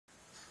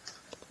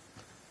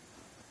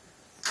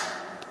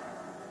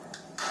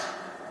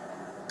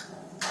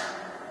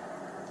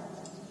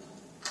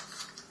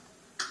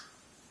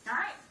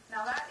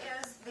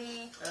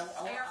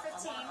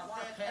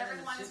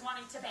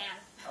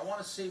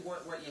want to see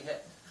what you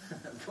hit.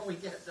 Can we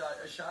get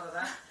a shot of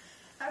that?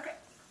 Okay.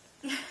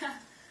 Yeah.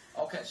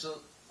 Okay, so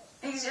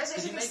You just,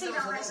 as you can see,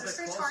 there's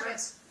three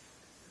targets.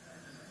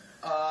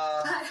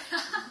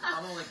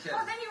 I'm only kidding.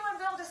 Well, then you wouldn't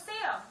be able to see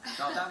them.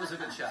 No, that was a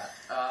good shot.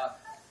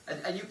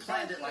 And you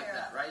planned it like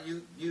that, right?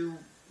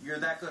 You're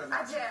that good at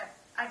matching.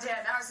 I did.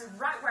 That was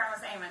right where I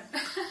was aiming.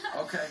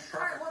 Okay, perfect.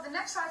 All right, well, the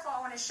next rifle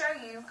I want to show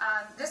you,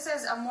 this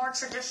is a more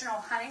traditional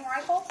hunting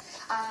rifle,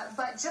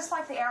 but just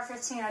like the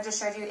AR-15 I just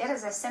showed you, it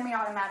is a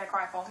semi-automatic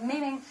rifle,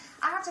 meaning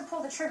I have to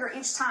pull the trigger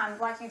each time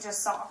like you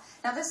just saw.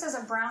 Now, this is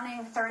a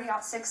Browning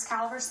 30-06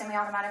 caliber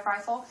semi-automatic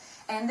rifle,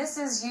 and this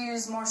is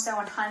used more so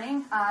in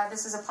hunting.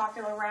 This is a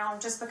popular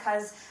round just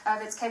because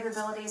of its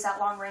capabilities at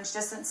long-range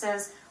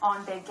distances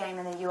on big game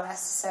in the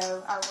U.S.,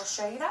 so I will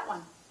show you that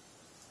one.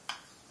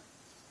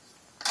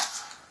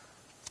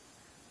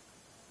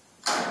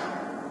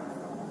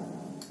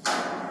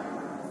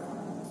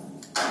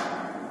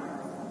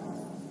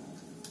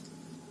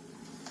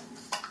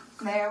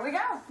 There we go.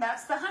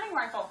 That's the hunting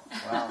rifle.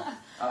 Wow.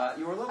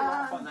 You were a little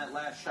off on that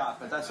last shot,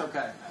 but that's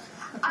okay.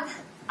 I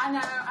know.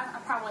 I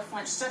probably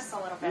flinched just a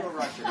little bit. You were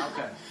rushing.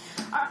 Okay.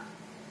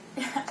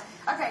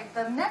 Okay,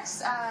 the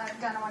next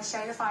gun I want to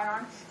show you, the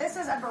firearm. This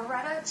is a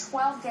Beretta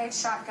 12-gauge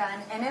shotgun,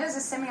 and it is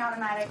a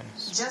semi-automatic,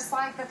 just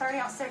like the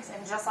 30-06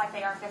 and just like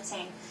the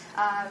AR-15.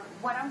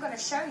 What I'm going to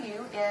show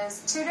you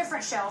is two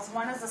different shells.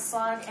 One is a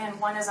slug and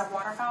one is a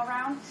waterfowl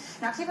round.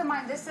 Now, keep in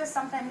mind, this is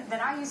something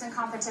that I use in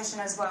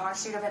competition as well. I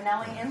shoot a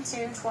Benelli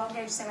M2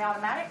 12-gauge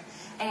semi-automatic,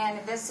 and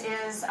this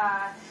is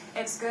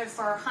it's good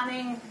for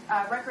hunting,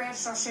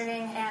 recreational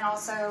shooting, and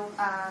also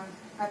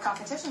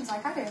competitions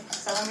like I do.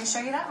 So let me show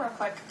you that real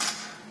quick.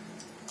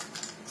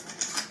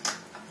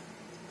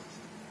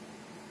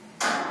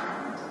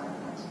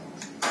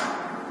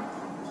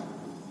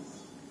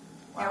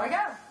 There we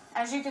go.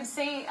 As you can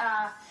see,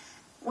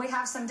 we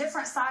have some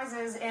different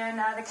sizes in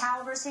the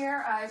calibers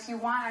here. If you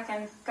want, I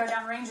can go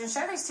down range and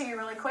show these to you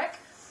really quick.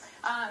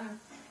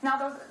 Now,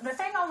 the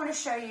thing I want to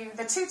show you,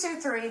 the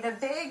 223, the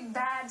big,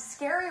 bad,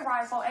 scary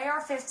rifle,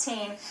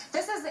 AR-15,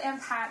 this is the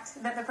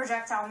impact that the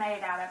projectile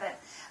made out of it.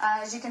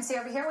 As you can see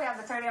over here, we have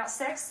the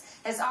 30-06.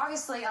 It's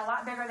obviously a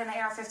lot bigger than the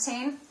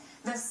AR-15.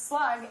 The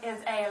slug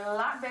is a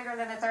lot bigger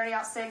than the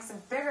 30-06,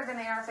 bigger than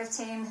the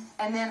AR-15.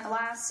 And then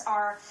last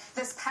are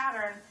this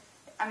pattern.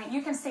 I mean,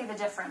 you can see the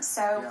difference.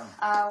 So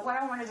what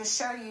I wanted to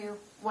show you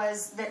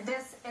was that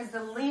this is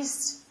the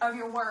least of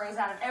your worries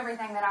out of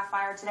everything that I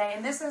fired today,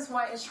 and this is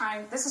what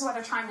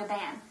they're trying to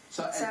ban.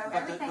 So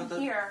everything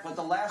here. But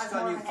the last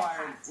gun you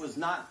fired was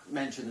not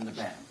mentioned in the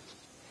ban.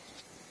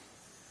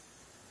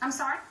 I'm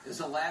sorry? Is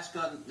the last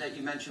gun that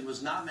you mentioned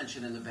was not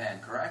mentioned in the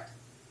ban, correct?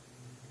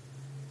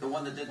 The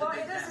one that did the big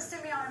damage. Well, it is a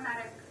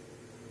semi-automatic.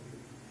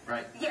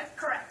 Right. Yeah,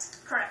 correct.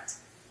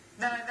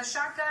 The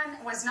shotgun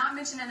was not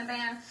mentioned in the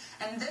ban,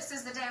 and this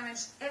is the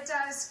damage it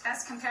does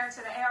as compared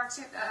to the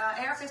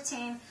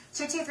AR-15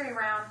 223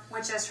 round,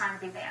 which is trying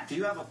to be banned. Do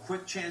you have a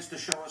quick chance to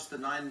show us the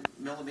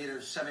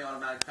 9mm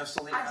semi-automatic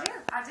pistol? I do.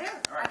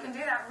 Right. I can do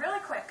that really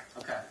quick.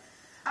 Okay.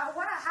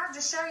 What I have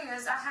to show you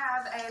is I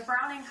have a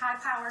Browning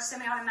high-power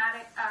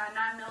semi-automatic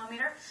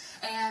 9mm,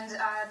 and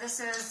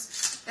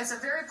it's a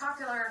very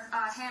popular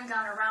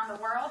handgun around the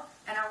world,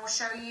 and I will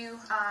show you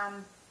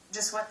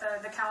just what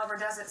the caliber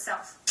does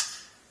itself.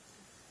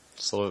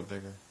 Just a little bit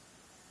bigger.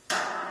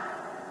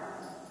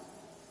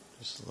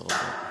 Just a little bit.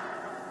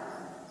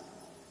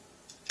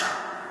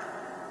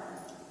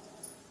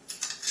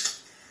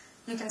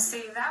 You can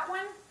see that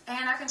one,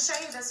 and I can show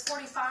you this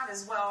 45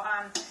 as well.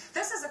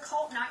 This is a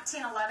Colt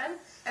 1911.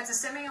 It's a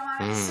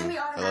semi-automatic I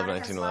love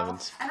 1911s. as well.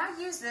 And I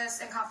use this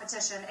in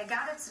competition. It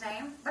got its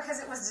name because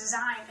it was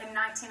designed in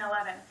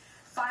 1911,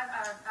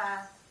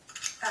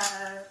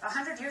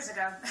 100 years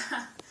ago.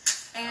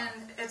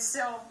 And it's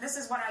still, this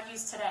is what I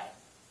use today.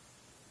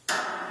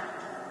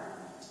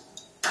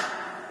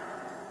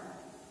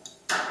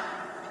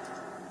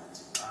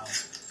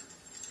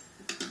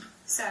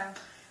 So,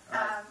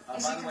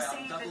 as you can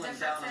see, I'm doubling the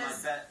down on my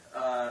bet.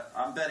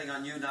 I'm betting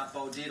on you, not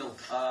Bo Dietl.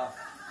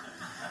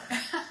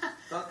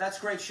 That's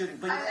great shooting.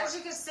 But as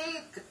you can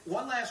see,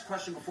 one last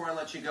question before I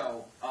let you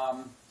go.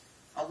 A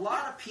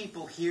lot of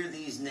people hear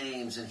these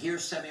names and hear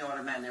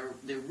semi-automatic.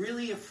 They're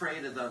really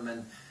afraid of them,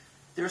 and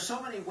there are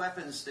so many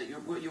weapons that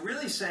what you're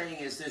really saying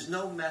is there's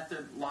no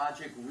method,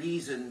 logic,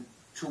 reason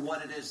to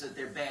what it is that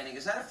they're banning.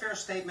 Is that a fair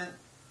statement?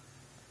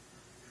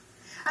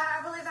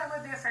 I believe that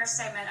would be a fair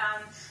statement.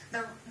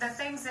 The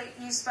things that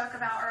you spoke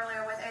about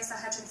earlier with Asa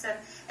Hutchinson,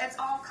 it's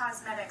all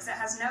cosmetics. It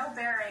has no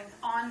bearing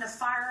on the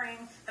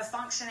firing, the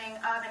functioning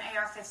of an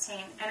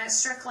AR-15, and it's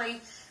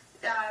strictly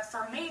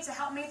for me to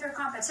help me through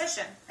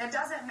competition. It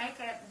doesn't make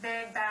it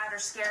big, bad, or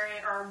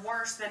scary, or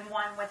worse than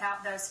one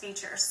without those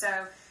features.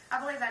 So I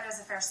believe that is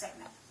a fair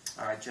statement.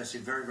 All right, Jesse,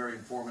 very, very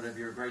informative.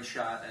 You're a great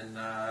shot, and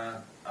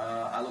I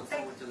look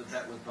forward to the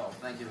bet with Bo.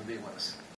 Thank you for being with us.